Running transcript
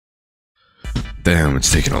Damn,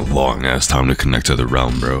 it's taking a long ass time to connect to the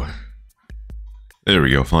realm, bro. There we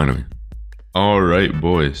go, finally. Alright,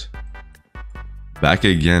 boys. Back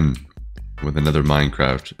again with another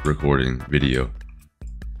Minecraft recording video.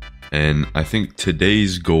 And I think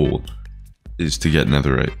today's goal is to get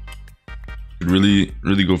netherite. Could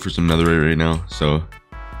really go for some netherite right now, so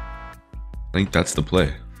I think that's the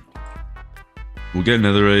play. We'll get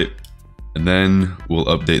netherite, and then we'll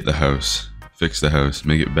update the house. Fix the house,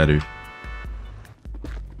 make it better.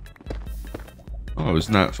 Oh,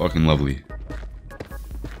 isn't that fucking lovely?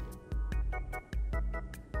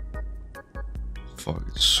 Fuck,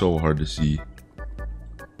 it's so hard to see.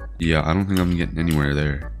 Yeah, I don't think I'm getting anywhere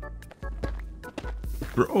there.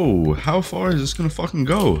 Bro, how far is this gonna fucking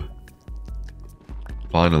go?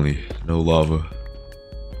 Finally, no lava.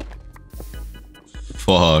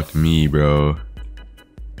 Fuck me, bro.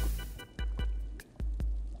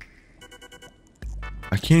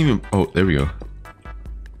 I can't even... Oh, there we go.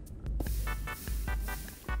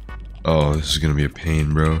 Oh, this is gonna be a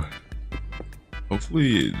pain, bro.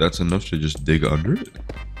 Hopefully that's enough to just dig under it.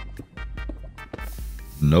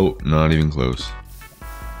 Nope, not even close.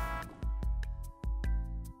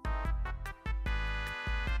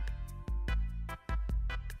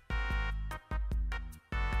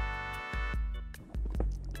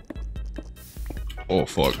 Oh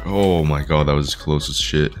fuck. Oh my god, that was close as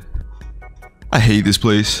shit. I hate this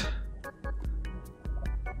place.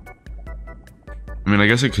 I mean, I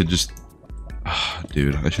guess I could just...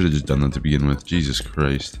 dude, I should have just done that to begin with. Jesus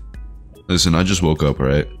Christ. Listen, I just woke up,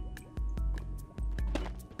 alright?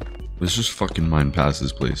 Let's just fucking mine past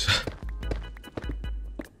this place.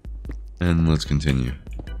 And let's continue.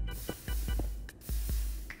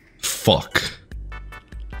 Fuck.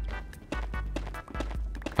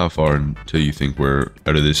 How far until you think we're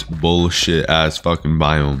out of this bullshit ass fucking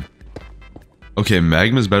biome? Okay,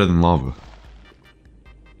 magma's better than lava.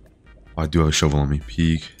 Oh, I do have a shovel on me.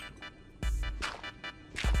 Peek.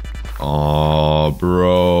 Oh,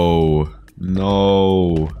 bro.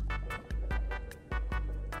 No.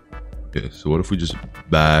 Okay, so what if we just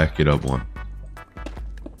back it up one?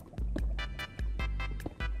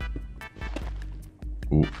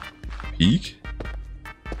 Ooh. Peek?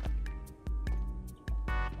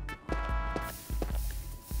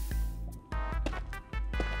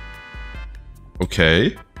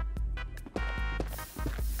 Okay.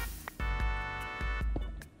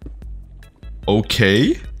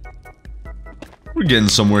 Okay. We're getting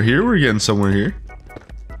somewhere here. We're getting somewhere here.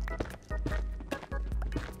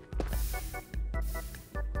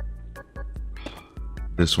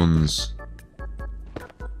 This one's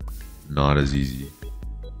not as easy.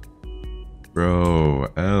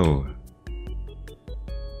 Bro, L.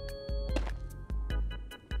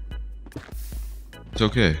 It's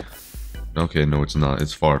okay. Okay, no, it's not.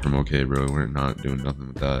 It's far from okay, bro. We're not doing nothing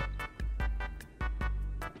with that.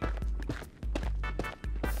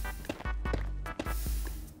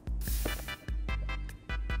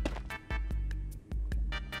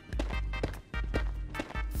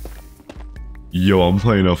 Yo, I'm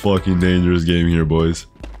playing a fucking dangerous game here, boys.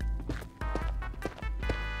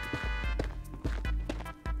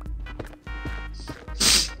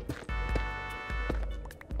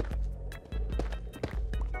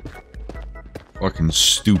 Fucking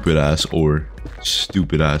stupid ass ore.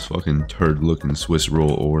 Stupid ass fucking turd looking Swiss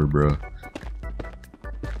roll ore, bro.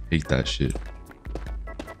 Hate that shit.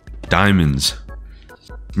 Diamonds.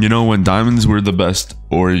 You know, when diamonds were the best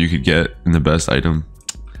ore you could get and the best item.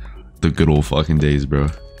 The good old fucking days, bro.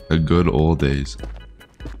 The good old days.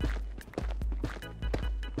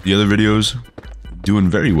 The other videos doing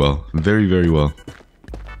very well. Very, very well.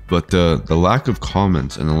 But the lack of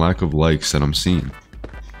comments and the lack of likes that I'm seeing,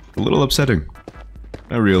 a little upsetting.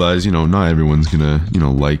 I realize, you know, not everyone's gonna, you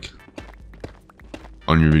know, like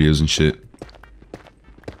on your videos and shit.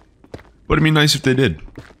 But it'd be nice if they did.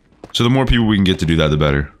 So the more people we can get to do that, the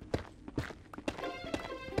better.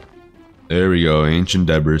 There we go, ancient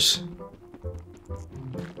debris.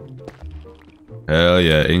 Hell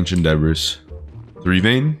yeah, ancient debris. 3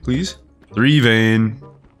 vein, please? 3 vein.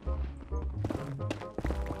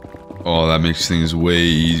 Oh, that makes things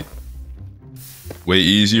way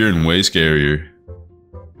easier and way scarier.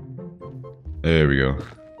 There we go.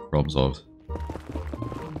 Problem solved.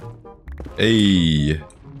 Hey.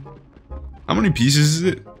 How many pieces is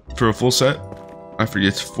it for a full set? I forget,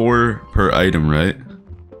 it's 4 per item, right?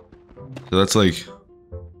 So that's like...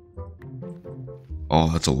 Oh,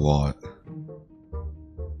 that's a lot.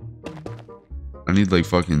 I need like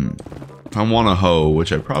fucking... If I want a hoe,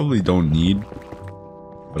 which I probably don't need,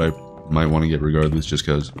 but I might want to get regardless just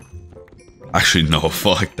because... Actually, no,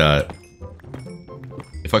 fuck that.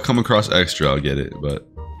 If I come across extra, I'll get it, but...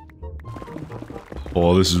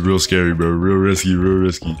 Oh, this is real scary, bro. Real risky, real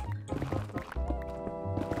risky.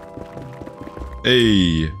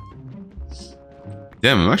 Hey.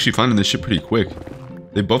 Damn, I'm actually finding this shit pretty quick.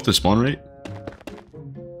 They buffed the spawn rate?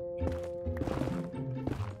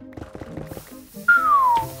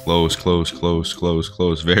 Close, close, close, close,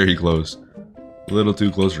 close. Very close. A little too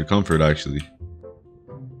close for comfort, actually.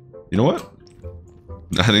 You know what?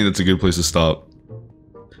 I think that's a good place to stop.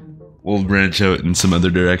 We'll branch out in some other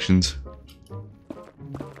directions.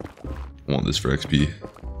 I want this for XP.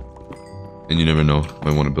 And you never know.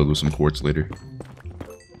 Might want to build with some quartz later.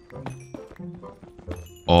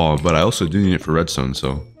 Oh, but I also do need it for redstone,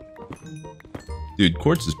 so... Dude,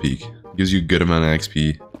 quartz is peak. Gives you a good amount of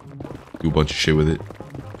XP. Do a bunch of shit with it.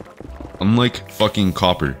 Unlike fucking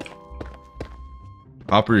copper.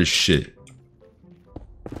 Copper is shit.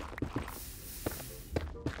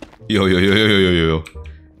 Yo, yo, yo, yo, yo, yo, yo.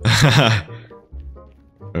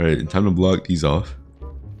 Alright, time to block these off.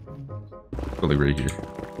 Go like right here.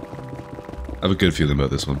 I have a good feeling about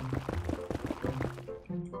this one.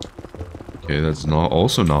 Okay, that's not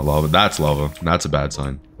also not lava. That's lava. That's a bad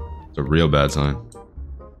sign. It's a real bad sign.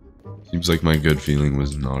 Seems like my good feeling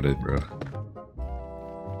was not it, bro.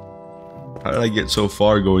 How did I get so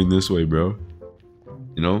far going this way, bro?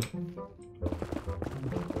 You know?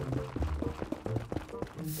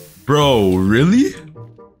 Bro, really?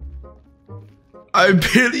 I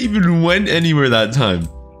barely even went anywhere that time.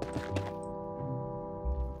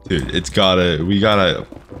 Dude, it's gotta... We gotta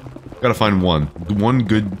find one. One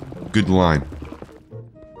good line.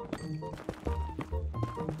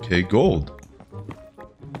 Okay, gold.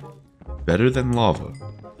 Better than lava.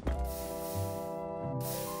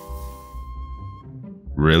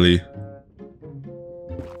 Really?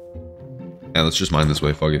 Yeah, let's just mine this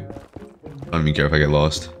way, fuck it. I don't even care if I get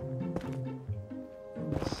lost.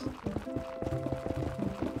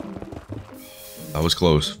 That was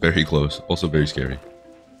close, very close. Also very scary.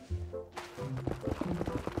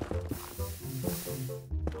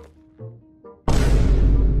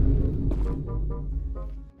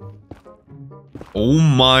 Oh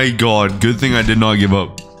my god, good thing I did not give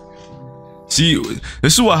up. See,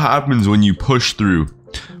 this is what happens when you push through.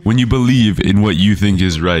 When you believe in what you think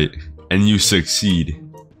is right, and you succeed.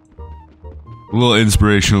 A little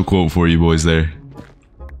inspirational quote for you boys there.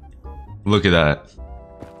 Look at that.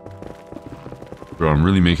 Bro, I'm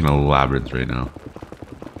really making a labyrinth right now.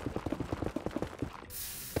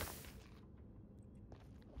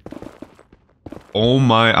 Oh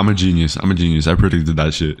my, I'm a genius. I'm a genius. I predicted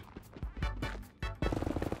that shit.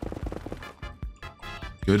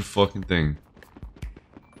 Good fucking thing.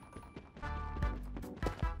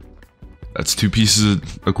 That's 2 pieces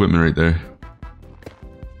of equipment right there.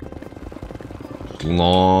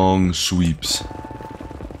 Long sweeps.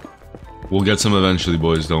 We'll get some eventually,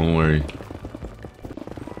 boys. Don't worry.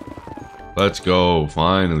 Let's go.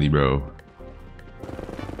 Finally, bro.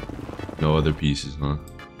 No other pieces, huh?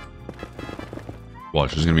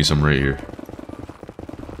 Watch, there's gonna be some right here.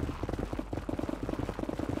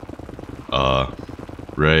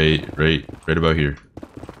 Right about here.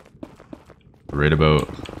 Right about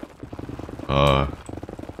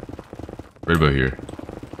here,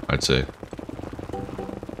 I'd say.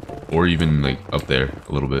 Or even like up there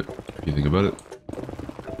a little bit, if you think about it.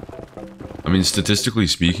 I mean, statistically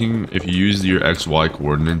speaking, if you use your XY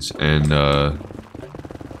coordinates and the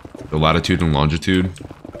latitude and longitude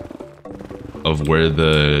of where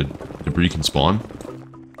the debris can spawn.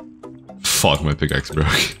 Fuck, my pickaxe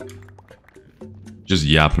broke. Just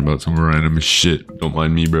yapping about some random shit. Don't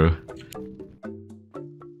mind me, bro.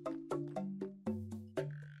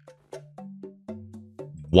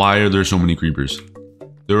 Why are there so many creepers?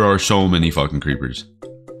 There are so many fucking creepers.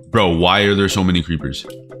 Bro, why are there so many creepers?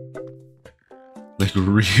 Like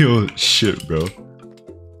real shit, bro.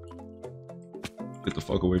 Get the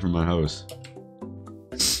fuck away from my house.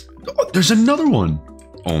 Oh, there's another one.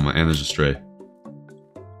 Oh my, and there's a stray.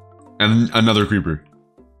 And another creeper.